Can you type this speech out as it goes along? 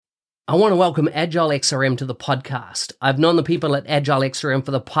I want to welcome Agile XRM to the podcast. I've known the people at Agile XRM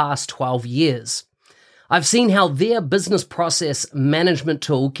for the past 12 years. I've seen how their business process management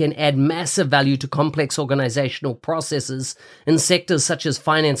tool can add massive value to complex organizational processes in sectors such as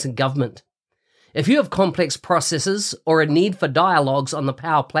finance and government. If you have complex processes or a need for dialogues on the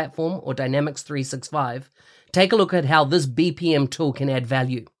Power Platform or Dynamics 365, take a look at how this BPM tool can add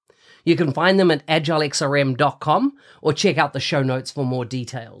value. You can find them at agilexrm.com or check out the show notes for more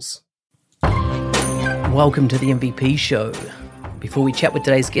details. Welcome to the MVP Show. Before we chat with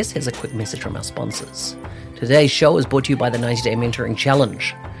today's guest, here's a quick message from our sponsors. Today's show is brought to you by the 90-Day Mentoring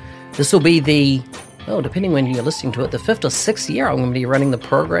Challenge. This will be depending when you're listening to it, the 5th or 6th year I'm going to be running the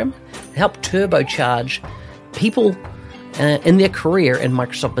program to help turbocharge people in their career in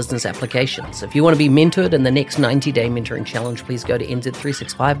Microsoft Business applications. If you want to be mentored in the next 90-Day Mentoring Challenge, please go to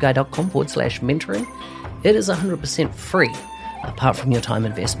nz365guy.com/mentoring. It is 100% free, apart from your time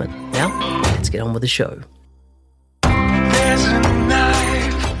investment. Now, let's get on with the show.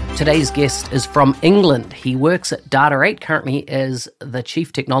 Today's guest is from England. He works at Data8, currently as the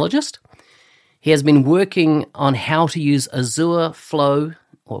Chief Technologist. He has been working on how to use Azure Flow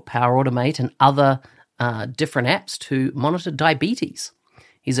or Power Automate and other different apps to monitor diabetes.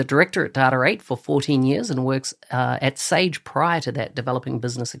 He's a director at Data8 for 14 years and works at Sage prior to that, developing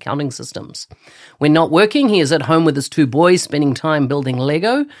business accounting systems. When not working, he is at home with his 2 boys, spending time building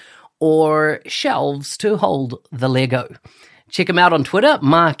Lego or shelves to hold the Lego. Check him out on Twitter,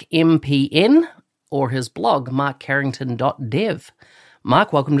 MarkMPN, or his blog, markcarrington.dev.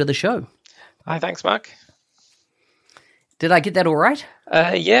 Mark, welcome to the show. Hi, thanks, Mark. Did I get that all right?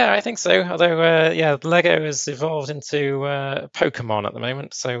 Yeah, I think so. Although, Lego has evolved into Pokemon at the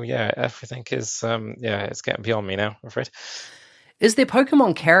moment. So, yeah, everything is, it's getting beyond me now, I'm afraid. Is there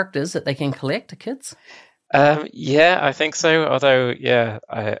Pokemon characters that they can collect to kids? Yeah, I think so. Although,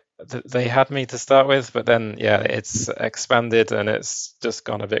 they had me to start with, but then, it's expanded and it's just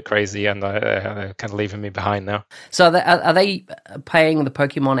gone a bit crazy, and they're kind of leaving me behind now. So are they paying the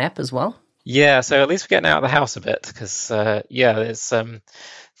Pokemon app as well? Yeah, so at least we're getting out of the house a bit because, it's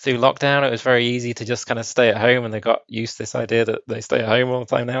through lockdown, it was very easy to just kind of stay at home, and they got used to this idea that they stay at home all the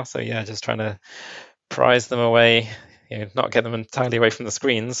time now. So, just trying to prize them away, not get them entirely away from the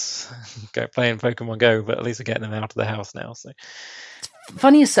screens, go playing Pokemon Go, but at least we're getting them out of the house now. So.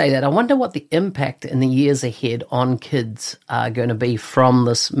 Funny you say that. I wonder what the impact in the years ahead on kids are going to be from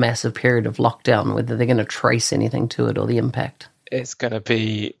this massive period of lockdown, whether they're going to trace anything to it or the impact. It's going to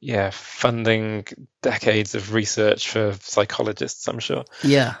be, funding decades of research for psychologists, I'm sure.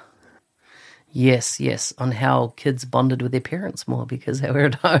 Yeah. Yes, on how kids bonded with their parents more because they were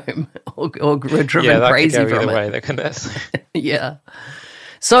at home or were driven crazy could go from either way, couldn't it? Yeah.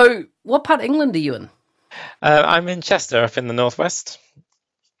 So what part of England are you in? I'm in Chester, up in the northwest.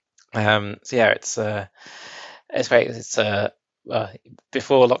 It's great. It's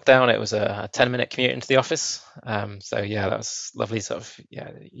before lockdown, it was a 10-minute commute into the office. That was lovely.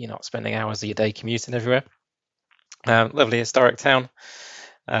 You're not spending hours of your day commuting everywhere. Lovely historic town.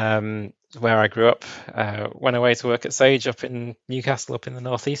 Where I grew up. Went away to work at Sage up in Newcastle, up in the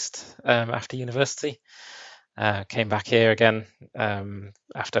northeast, after university. Came back here again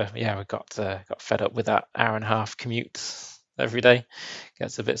after we got fed up with that hour-and-a-half commute every day.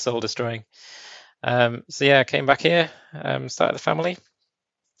 Gets a bit soul destroying. Came back here, started the family.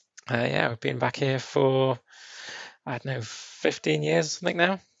 We've been back here for 15 years, I think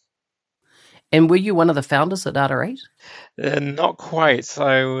now. And were you one of the founders at Data8? Not quite.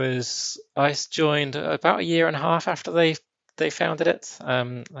 I joined about a year and a half after they founded it.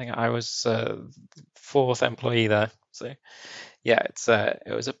 I think I was 4th employee there. So it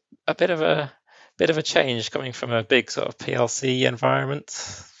was a bit of a change coming from a big sort of PLC environment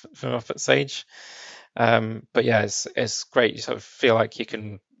from up at Sage. It's great. You sort of feel like you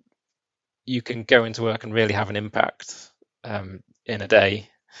can go into work and really have an impact in a day.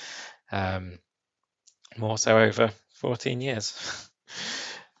 More so over 14 years.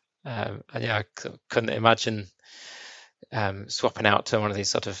 I couldn't imagine swapping out to one of these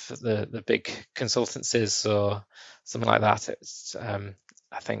sort of the big consultancies or something like that. It's I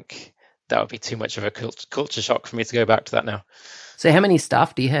think that would be too much of a culture shock for me to go back to that now. So how many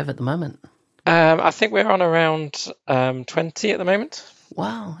staff do you have at the moment? I think we're on around 20 at the moment.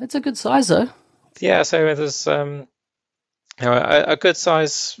 Wow, it's a good size though. Yeah, so there's a good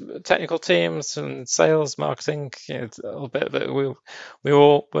size technical teams and sales, marketing, a little bit, but we're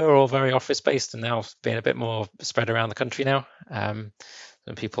all very office based and now being a bit more spread around the country now. And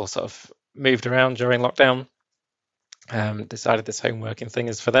people sort of moved around during lockdown, decided this home working thing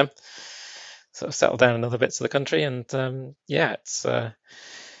is for them. Sort of settled down in other bits of the country, and it's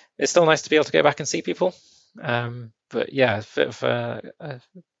it's still nice to be able to go back and see people. But yeah, it's a bit of a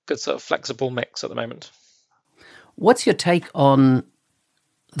good sort of flexible mix at the moment. What's your take on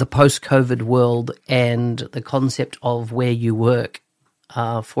the post-COVID world and the concept of where you work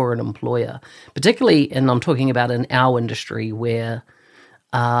for an employer, particularly, and I'm talking about in our industry where,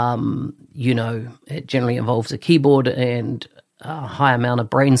 it generally involves a keyboard and a high amount of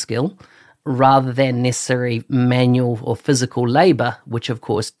brain skill rather than necessary manual or physical labor, which of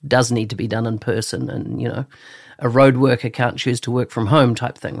course does need to be done in person. And, a road worker can't choose to work from home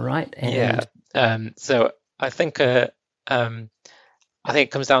type thing, right? And, so I think it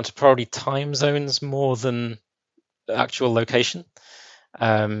comes down to probably time zones more than actual location.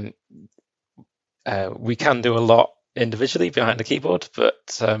 We can do a lot individually behind a keyboard,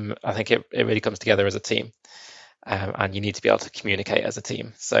 but I think it really comes together as a team, and you need to be able to communicate as a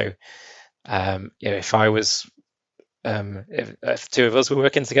team. So, if I was, if two of us were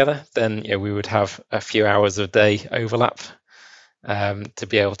working together, then we would have a few hours a day overlap to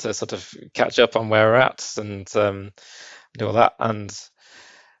be able to sort of catch up on where we're at and do all that. And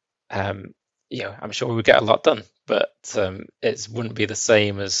I'm sure we would get a lot done, but it wouldn't be the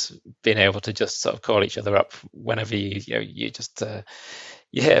same as being able to just sort of call each other up whenever you just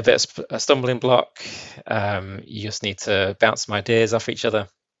you hit a bit of a stumbling block. You just need to bounce some ideas off each other.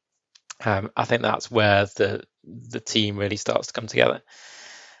 I think that's where the team really starts to come together.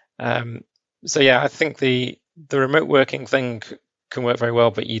 So yeah, I think the remote working thing can work very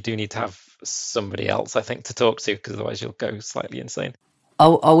well, but you do need to have somebody else, I think, to talk to, because otherwise you'll go slightly insane.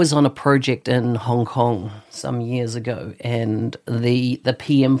 I was on a project in Hong Kong some years ago, and the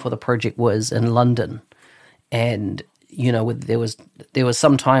PM for the project was in London, and there was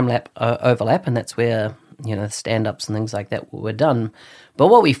some time overlap, and that's where stand-ups and things like that were done. But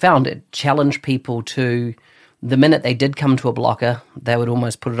what we found, it challenged people to, the minute they did come to a blocker, they would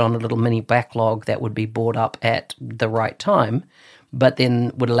almost put it on a little mini backlog that would be brought up at the right time, but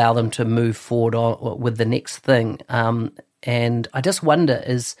then would allow them to move forward with the next thing. And I just wonder,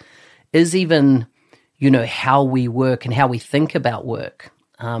 is even, how we work and how we think about work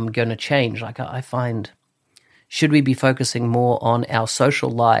going to change? Like I find, should we be focusing more on our social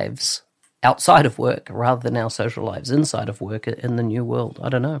lives outside of work rather than our social lives inside of work in the new world? I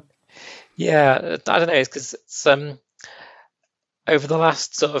don't know. Yeah, I don't know. It's because it's over the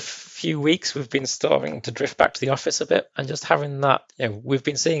last sort of few weeks, we've been starting to drift back to the office a bit, and just having that, we've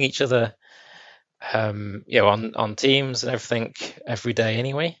been seeing each other on Teams and everything every day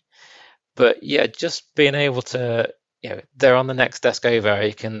anyway. But yeah, just being able to, they're on the next desk over.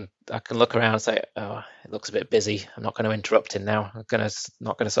 I can look around and say, oh, it looks a bit busy. I'm not going to interrupt him now. I'm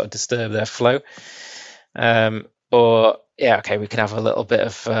not going to sort of disturb their flow. Or yeah, okay, we can have a little bit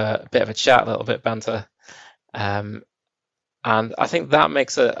of a chat, a little bit of banter. And I think that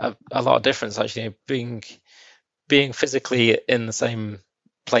makes a lot of difference, actually. Being physically in the same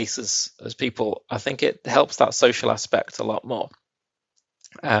places as people, I think it helps that social aspect a lot more.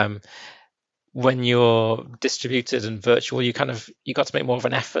 When you're distributed and virtual, you got to make more of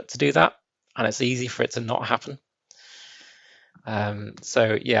an effort to do that, and it's easy for it to not happen.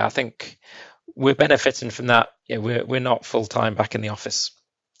 So yeah, I think we're benefiting from that. Yeah, we're not full time back in the office,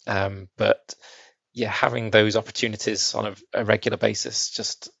 but yeah, having those opportunities on a regular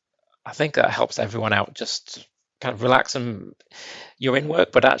basis, I think that helps everyone out. Just kind of relax, and you're in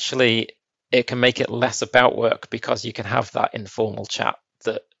work, but actually it can make it less about work because you can have that informal chat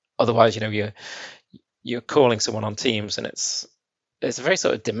that otherwise, you're calling someone on Teams, and it's a very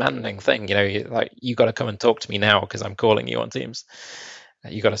sort of demanding thing. You got to come and talk to me now because I'm calling you on Teams.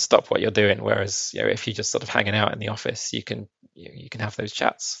 You got to stop what you're doing. Whereas, if you're just sort of hanging out in the office, you can have those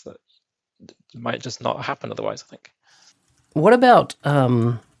chats that might just not happen otherwise, I think. What about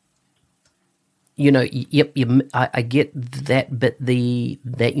I get that bit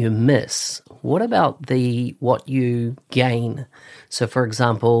that you miss. What about what you gain? So, for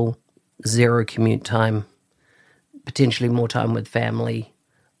example, zero commute time, potentially more time with family.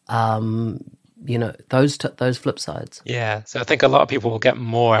 Those flip sides. Yeah, so I think a lot of people will get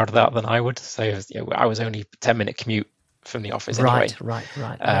more out of that than I would. So, I was only 10-minute commute from the office anyway. Right.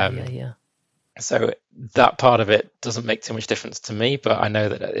 Yeah. So that part of it doesn't make too much difference to me, but I know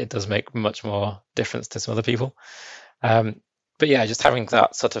that it does make much more difference to some other people. But yeah, just having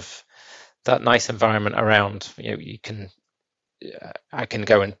that sort of that nice environment around, I can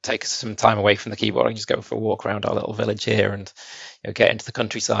go and take some time away from the keyboard and just go for a walk around our little village here and get into the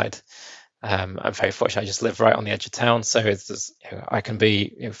countryside. I'm very fortunate. I just live right on the edge of town, so I can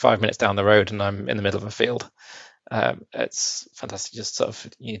be 5 minutes down the road and I'm in the middle of a field. It's fantastic. Just sort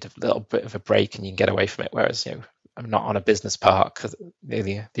of you need a little bit of a break and you can get away from it. Whereas I'm not on a business park. 'Cause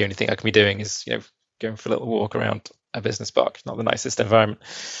the only thing I can be doing is, going for a little walk around a business park. Not the nicest environment.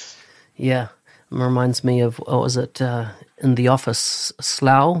 Yeah. It reminds me of, what was it, in The Office,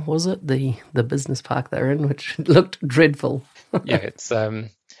 Slough, was it? The business park they're in, which looked dreadful. Yeah,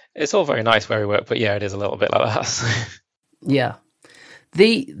 it's all very nice where we work, but yeah, it is a little bit like that. Yeah.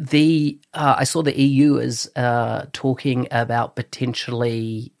 I saw the EU is talking about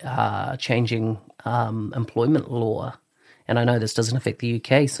potentially changing employment law, and I know this doesn't affect the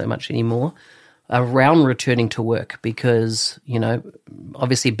UK so much anymore, around returning to work, because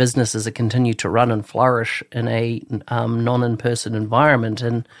obviously businesses are continue to run and flourish in a non-in-person environment,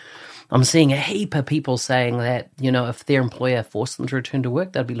 and I'm seeing a heap of people saying that if their employer forced them to return to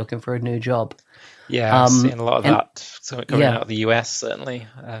work, they'd be looking for a new job. Yeah, I'm seeing a lot of that. So coming out of the US, certainly.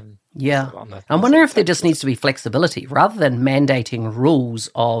 I wonder if there just needs to be flexibility rather than mandating rules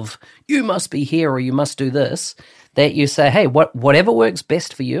of you must be here or you must do this. That you say, hey, whatever works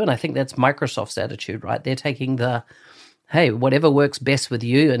best for you, and I think that's Microsoft's attitude, right? They're taking the, hey, whatever works best with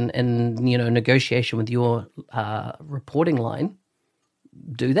you, and negotiation with your reporting line,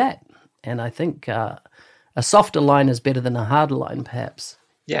 do that. And I think a softer line is better than a harder line, perhaps.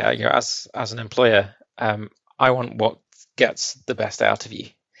 Yeah, as an employer, I want what gets the best out of you,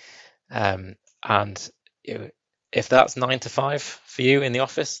 and if that's 9 to 5 for you in the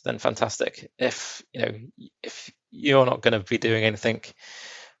office, then fantastic. If you're not going to be doing anything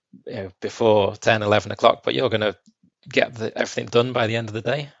before 10, 11 o'clock, but you're going to get everything done by the end of the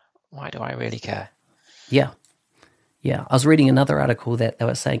day, why do I really care? Yeah. I was reading another article that they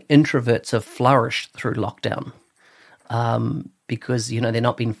were saying introverts have flourished through lockdown. Because they're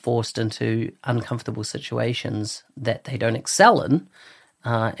not being forced into uncomfortable situations that they don't excel in,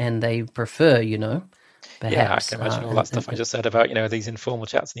 and they prefer, perhaps. Yeah, I can imagine all that stuff I just said about these informal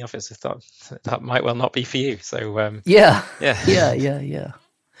chats in the office. I thought that might well not be for you. So yeah.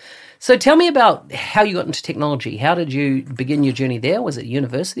 So tell me about how you got into technology. How did you begin your journey there? Was it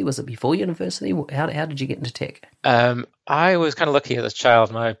university? Was it before university? How did you get into tech? I was kind of lucky as a child.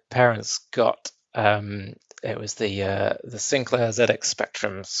 My parents got. It was the Sinclair ZX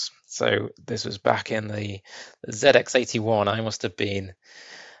Spectrums. So this was back in the ZX81. I must have been,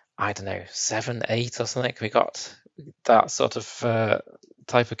 I don't know, 7, 8 or something. We got that sort of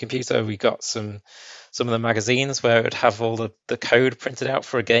type of computer. We got some of the magazines where it would have all the code printed out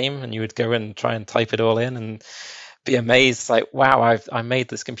for a game, and you would go and try and type it all in and be amazed, like, wow, I made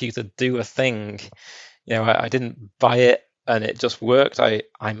this computer do a thing. I didn't buy it and it just worked. I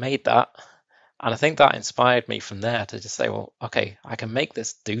made that. And I think that inspired me from there to just say, well, okay, I can make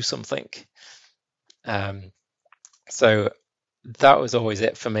this do something. So that was always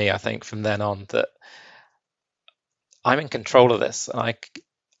it for me, I think, from then on, that I'm in control of this. And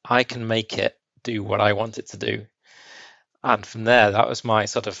I can make it do what I want it to do. And from there, that was my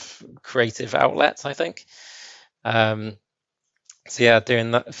sort of creative outlet, I think. So yeah,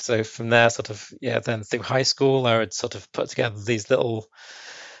 doing that. So from there, then through high school, I would sort of put together these little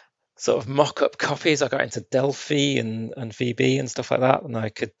sort of mock-up copies. I got into Delphi and VB and stuff like that, and I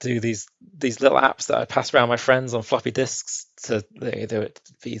could do these little apps that I'd pass around my friends on floppy disks. They would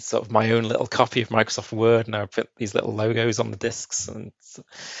be sort of my own little copy of Microsoft Word, and I would put these little logos on the disks.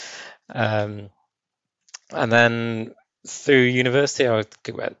 And then through university, I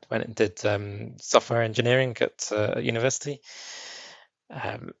went and did software engineering at university.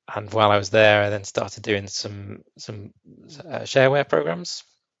 And while I was there, I then started doing some shareware programs.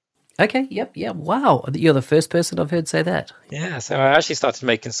 Okay, yep. Wow, you're the first person I've heard say that. Yeah, so I actually started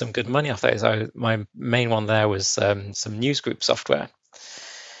making some good money off those. My main one there was some newsgroup software.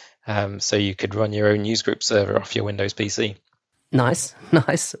 So you could run your own newsgroup server off your Windows PC. Nice,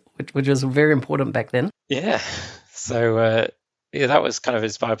 which was very important back then. Yeah, so that was kind of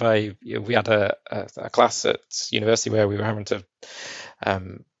inspired by, we had a class at university where we were having to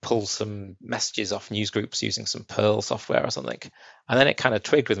pull some messages off newsgroups using some Perl software or something. And then it kind of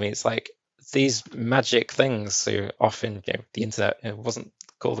twigged with me. It's like these magic things. So often, the internet, it wasn't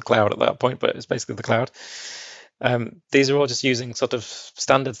called the cloud at that point, but it was basically the cloud. These are all just using sort of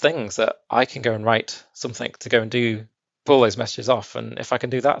standard things that I can go and write something to go and pull those messages off. And if I can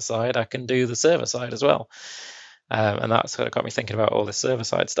do that side, I can do the server side as well. And that sort of got me thinking about all the server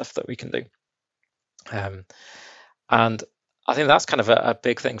side stuff that we can do. And I think that's kind of a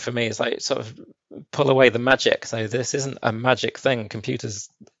big thing for me, is like sort of pull away the magic. So this isn't a magic thing. Computers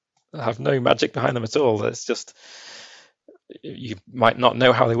have no magic behind them at all. It's just, you might not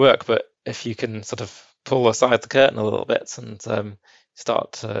know how they work, but if you can sort of pull aside the curtain a little bit and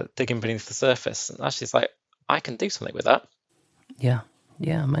start digging beneath the surface, and actually it's like, I can do something with that. Yeah,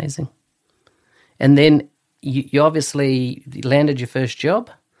 amazing. And then you obviously landed your first job.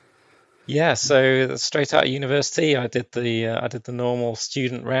 Yeah, so straight out of university, I did the normal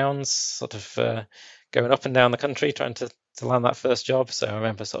student rounds, sort of going up and down the country trying to land that first job. So I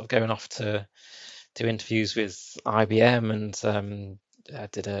remember sort of going off to do interviews with IBM, and I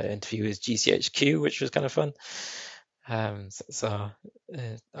did an interview with GCHQ, which was kind of fun.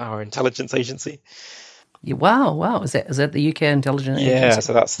 Our intelligence agency. Yeah, wow! Is that the UK intelligence agency? Yeah,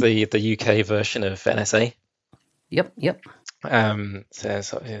 so that's the UK version of NSA. Yep.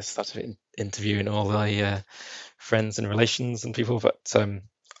 So I started interviewing all the friends and relations and people, but I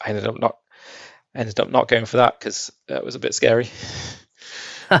ended up not going for that because it was a bit scary.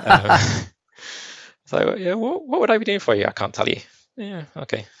 So yeah, what would I be doing for you? I can't tell you. Yeah,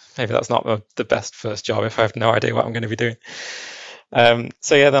 okay, maybe that's not the best first job if I have no idea what I'm going to be doing.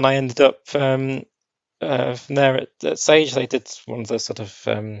 So yeah, then I ended up from there at Sage. They did one of the sort of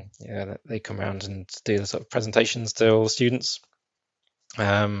they come around and do the sort of presentations to all the students,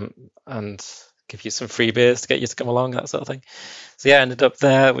 and give you some free beers to get you to come along, that sort of thing. So yeah, I ended up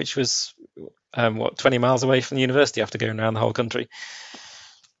there, which was 20 miles away from the university after going around the whole country.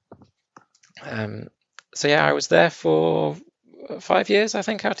 So yeah, I was there for 5 years, I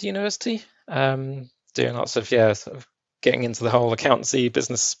think, out of university, doing lots of sort of getting into the whole accountancy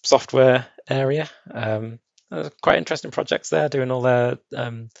business software area. Quite interesting projects there, doing all their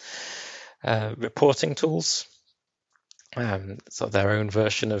reporting tools, sort of their own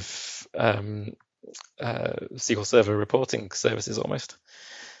version of SQL Server reporting services almost.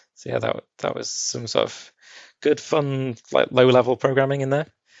 So yeah, that was some sort of good fun, like low-level programming in there.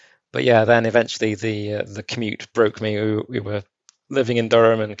 But yeah, then eventually the commute broke me. We were living in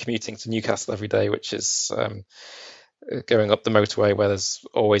Durham and commuting to Newcastle every day, which is going up the motorway where there's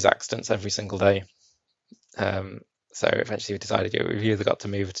always accidents every single day. So eventually we decided we've either got to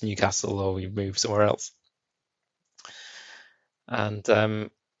move to Newcastle or we move somewhere else. And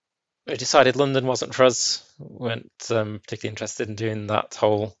we decided London wasn't for us. We weren't particularly interested in doing that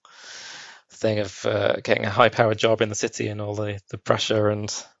whole thing of getting a high-powered job in the city and all the pressure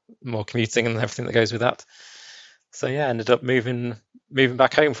and more commuting and everything that goes with that. So yeah, I ended up moving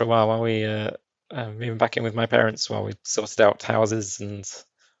back home for a while we moving back in with my parents while we sorted out houses and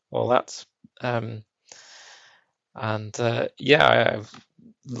all that.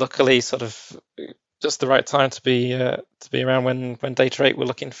 Luckily, sort of just the right time to be around when Data8 were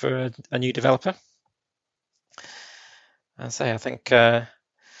looking for a new developer. And so I think they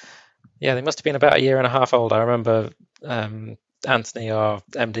must have been about a year and a half old. I remember Anthony, our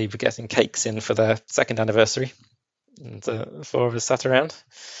MD, were getting cakes in for their second anniversary, and the four of us sat around.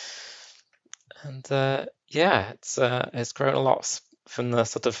 And it's grown a lot from the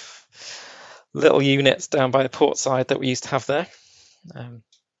sort of little units down by the port side that we used to have there.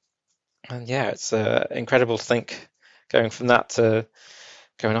 It's incredible to think going from that to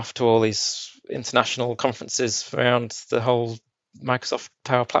going off to all these international conferences around the whole Microsoft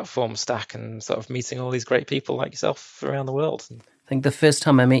Power Platform stack and sort of meeting all these great people like yourself around the world. I think the first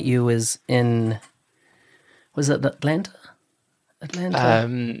time I met you was it Atlanta?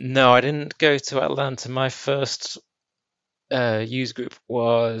 No, I didn't go to Atlanta. My first user group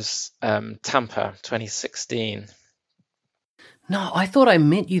was Tampa, 2016. No, I thought I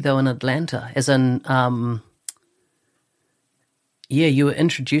met you though in Atlanta, as in, you were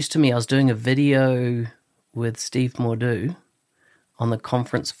introduced to me. I was doing a video with Steve Mordew on the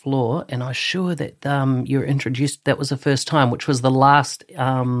conference floor, and I was sure that you were introduced. That was the first time, which was the last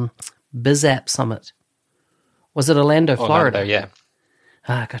BizApp Summit. Was it Orlando, Florida? Orlando, yeah.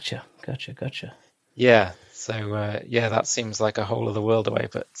 Ah, gotcha. Yeah. So that seems like a whole other world away,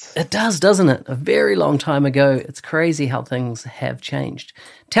 but it does, doesn't it? A very long time ago. It's crazy how things have changed.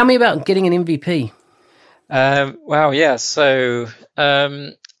 Tell me about getting an MVP. So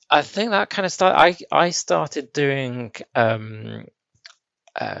I think that kind of started. I started doing some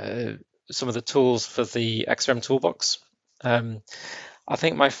of the tools for the XRM Toolbox. I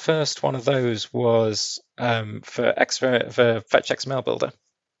think my first one of those was for Fetch XML Builder.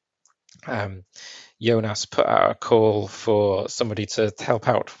 Jonas put out a call for somebody to help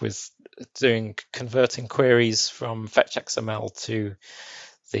out with converting queries from Fetch XML to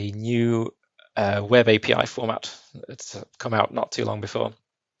the new web API format that's come out not too long before.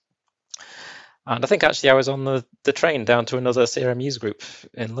 And I think actually I was on the train down to another CRM user group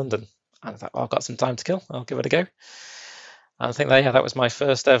in London. And I thought, I've got some time to kill. I'll give it a go. And I think that was my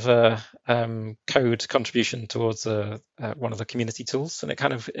first ever code contribution towards one of the community tools, and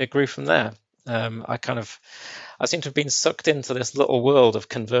it grew from there. I seem to have been sucked into this little world of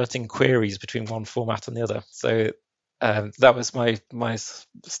converting queries between one format and the other. So that was my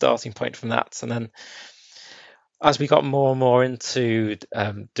starting point from that. And then as we got more and more into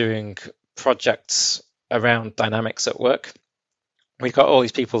doing projects around Dynamics at work, we got all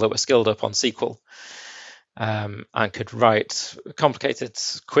these people that were skilled up on SQL and could write complicated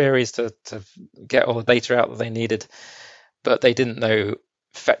queries to get all the data out that they needed, but they didn't know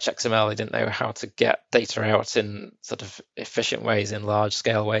fetch XML. They didn't know how to get data out in sort of efficient ways, in large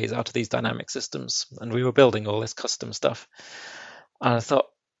scale ways out of these dynamic systems. And we were building all this custom stuff. And I thought,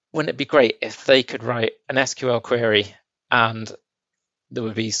 wouldn't it be great if they could write an SQL query and there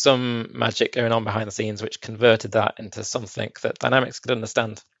would be some magic going on behind the scenes which converted that into something that Dynamics could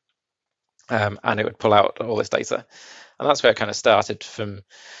understand, and it would pull out all this data. And that's where it kind of started from,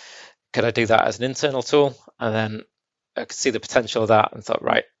 could I do that as an internal tool? And then I could see the potential of that and thought,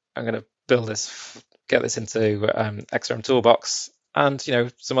 right, I'm going to build this, get this into XRM Toolbox, and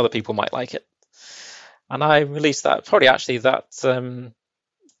some other people might like it. And I released that probably actually that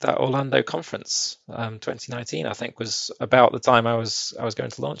Orlando conference, 2019, I think, was about the time I was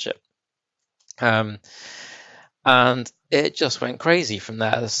going to launch it. And it just went crazy from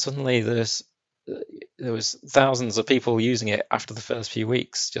there. Suddenly there was thousands of people using it after the first few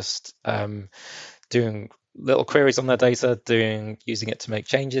weeks, just doing little queries on their data, using it to make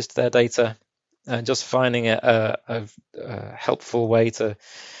changes to their data, and just finding it a helpful way to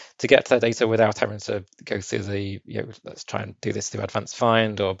get to their data without having to go through the, let's try and do this through advanced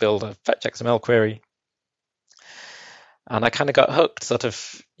find or build a fetch XML query. And I kind of got hooked, sort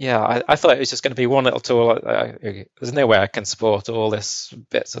of, I thought it was just going to be one little tool. There's no way I can support all this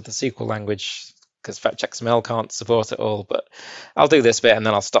bits of the SQL language because fetch XML can't support it all, but I'll do this bit and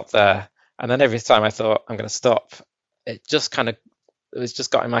then I'll stop there. And then every time I thought I'm going to stop, it just got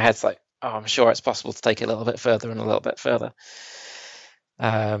in my head, it's like, oh, I'm sure it's possible to take it a little bit further and a little bit further.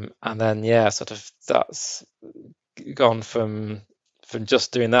 And then, sort of that's gone from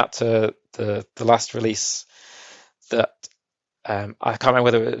just doing that to the last release that I can't remember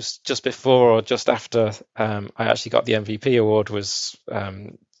whether it was just before or just after I actually got the MVP award, was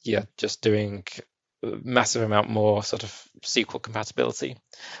just doing a massive amount more sort of SQL compatibility.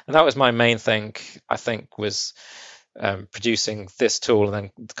 And that was my main thing, I think, was producing this tool and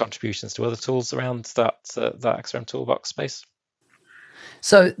then the contributions to other tools around that XRM Toolbox space.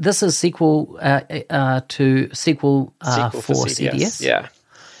 So this is SQL to SQL for CDS.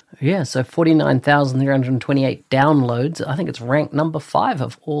 Yeah, so 49,328 downloads. I think it's ranked number 5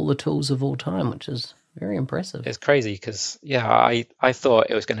 of all the tools of all time, which is very impressive. It's crazy because, I thought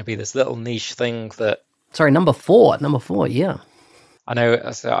it was going to be this little niche thing that... Sorry, number 4, yeah. I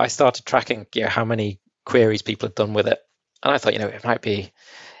know, so I started tracking how many queries people had done with it. And I thought, it might be...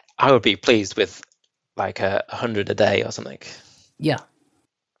 I would be pleased with like 100 a day or something. Yeah.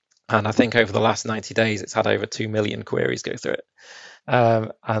 And I think over the last 90 days, it's had over 2 million queries go through it.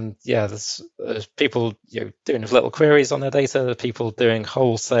 There's people doing little queries on their data. There's people doing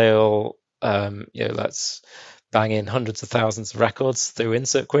wholesale, let's bang in hundreds of thousands of records through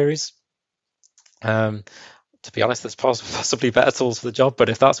insert queries. To be honest, there's possibly better tools for the job, but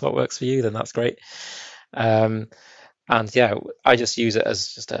if that's what works for you, then that's great. I just use it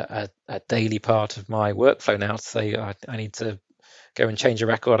as just a daily part of my workflow now to say I need to go and change a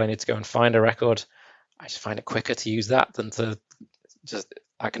record. I need to go and find a record. I just find it quicker to use that than to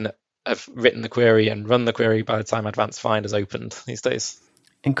I can have written the query and run the query by the time advanced find is opened these days.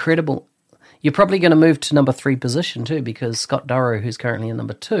 Incredible. You're probably going to move to number 3 position too, because Scott Dorrow, who's currently in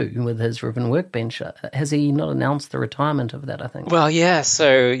number 2 with his Ribbon Workbench, has he not announced the retirement of that, I think? Well,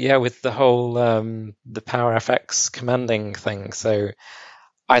 with the whole the PowerFX commanding thing, so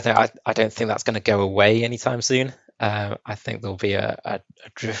I don't think that's going to go away anytime soon. I think there'll be a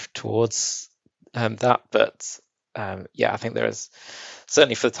drift towards that, but I think there is,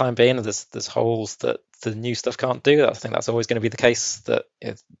 certainly for the time being, there's holes that the new stuff can't do. I think that's always going to be the case, that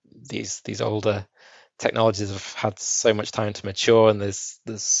these older technologies have had so much time to mature, and there's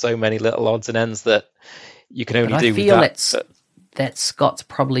so many little odds and ends that you can only do with that. That Scott's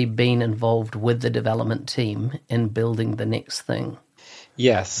probably been involved with the development team in building the next thing.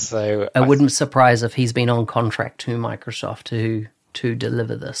 Yes, so I wouldn't surprise if he's been on contract to Microsoft to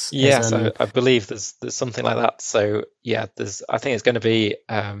deliver this. Yes, I believe there's something like that. So I think it's going to be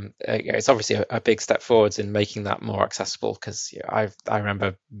it's obviously a big step forwards in making that more accessible, because I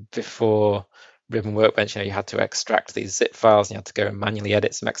remember before Ribbon Workbench, you had to extract these zip files and you had to go and manually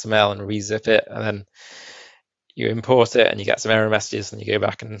edit some XML and rezip it, and then you import it and you get some error messages and you go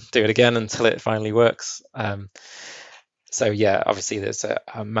back and do it again until it finally works. So yeah, obviously there's a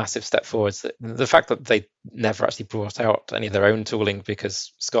massive step forwards. The fact that they never actually brought out any of their own tooling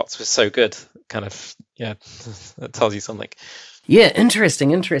because Scott's was so good, kind of, yeah, that tells you something. Yeah,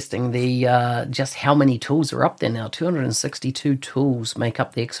 interesting. The just how many tools are up there now. 262 tools make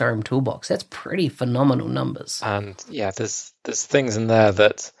up the XRM toolbox. That's pretty phenomenal numbers. And yeah, there's things in there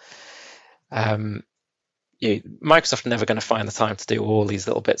that Microsoft are never going to find the time to do all these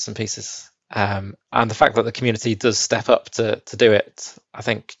little bits and pieces. And the fact that the community does step up to do it, I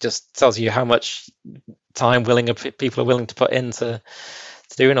think, just tells you how much time people are willing to put into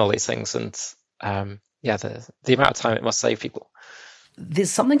doing all these things. And the amount of time it must save people.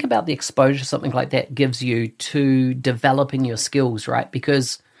 There's something about the exposure something like that gives you to developing your skills, right?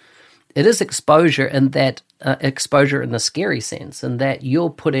 Because it is exposure, and that exposure in the scary sense, and that you're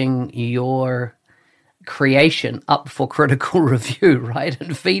putting your creation up for critical review, right,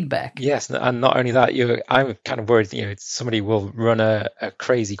 and feedback. Yes, and not only that, I'm kind of worried. Somebody will run a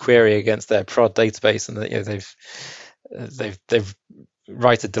crazy query against their prod database, and they've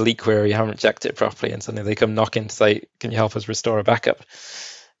write a delete query, haven't checked it properly, and suddenly they come knock in to say, "Can you help us restore a backup?"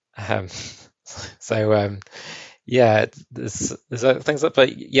 There's things that,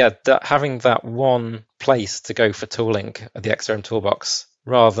 but yeah, having that one place to go for tooling at the XRM toolbox,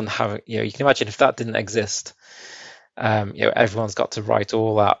 rather than having, you can imagine if that didn't exist, everyone's got to write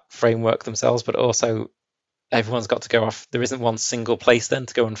all that framework themselves, but also everyone's got to go off. There isn't one single place then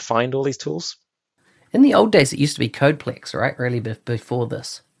to go and find all these tools. In the old days, it used to be Codeplex, right? Really, before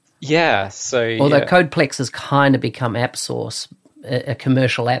this. Yeah. So although Codeplex has kind of become app source, a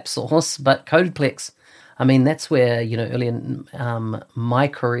commercial app source, but Codeplex, I mean, that's where early in my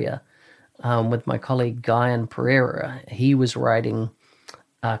career, with my colleague Guyan Pereira, he was writing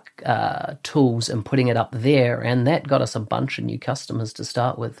tools and putting it up there, and that got us a bunch of new customers to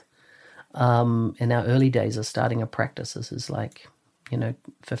start with. In our early days of starting a practice, this is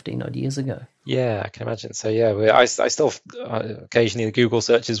 15 odd years ago. Yeah, I can imagine. So yeah, I still occasionally the Google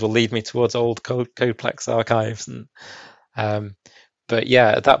searches will lead me towards old Codeplex archives, and but yeah,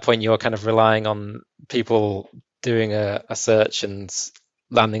 at that point you're kind of relying on people doing a search and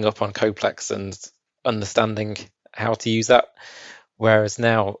landing up on Codeplex and understanding how to use that. Whereas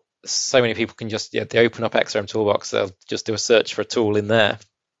now, so many people can just they open up XRM Toolbox, they'll just do a search for a tool in there.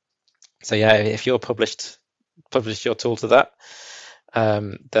 So yeah, if you're publish your tool to that,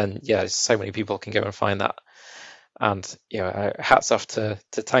 then yeah, so many people can go and find that. And hats off to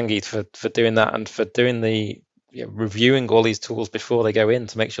Tanguy for doing that, and for doing the reviewing all these tools before they go in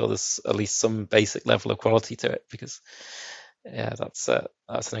to make sure there's at least some basic level of quality to it, because that's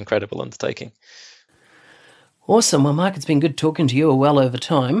an incredible undertaking. Awesome. Well, Mark, it's been good talking to you well over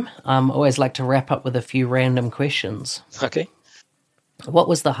time. I always like to wrap up with a few random questions. Okay. What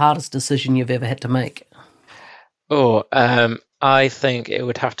was the hardest decision you've ever had to make? I think it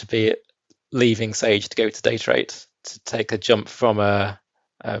would have to be leaving Sage to go to Datarate, to take a jump from a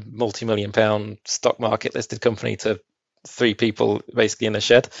multi-million-pound stock market listed company to 3 people basically in a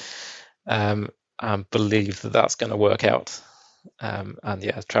shed, and believe that that's going to work out, and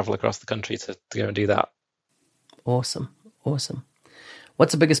travel across the country to go and do that. Awesome. What's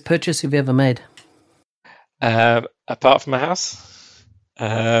the biggest purchase you've ever made? Apart from a house,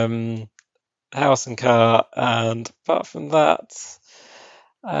 house and car, and apart from that,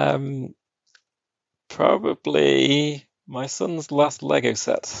 probably my son's last Lego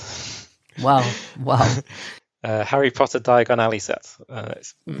set. Wow. Harry Potter Diagon Alley set.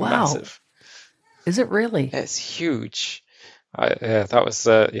 It's massive. Is it really? It's huge. I had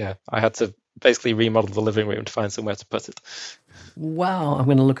to basically remodel the living room to find somewhere to put it. Wow, I'm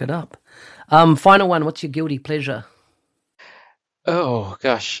going to look it up. Final one, what's your guilty pleasure? Oh,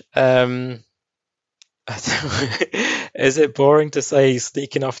 gosh. Is it boring to say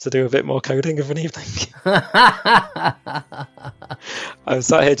sneaking off to do a bit more coding of an evening? I was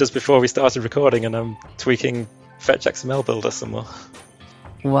sat here just before we started recording and I'm tweaking Fetch XML Builder some more.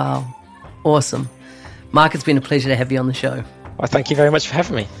 Wow. Awesome. Mark, it's been a pleasure to have you on the show. Well, thank you very much for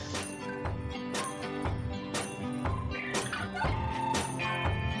having me.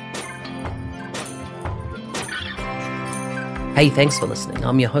 Hey, thanks for listening.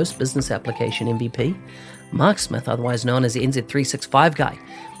 I'm your host, Business Application MVP, Mark Smith, otherwise known as the NZ365 Guy.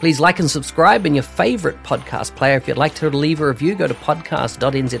 Please like and subscribe in your favorite podcast player. If you'd like to leave a review, go to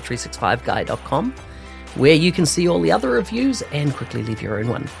podcast.nz365guy.com, where you can see all the other reviews and quickly leave your own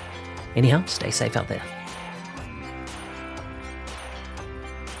one. Anyhow, stay safe out there.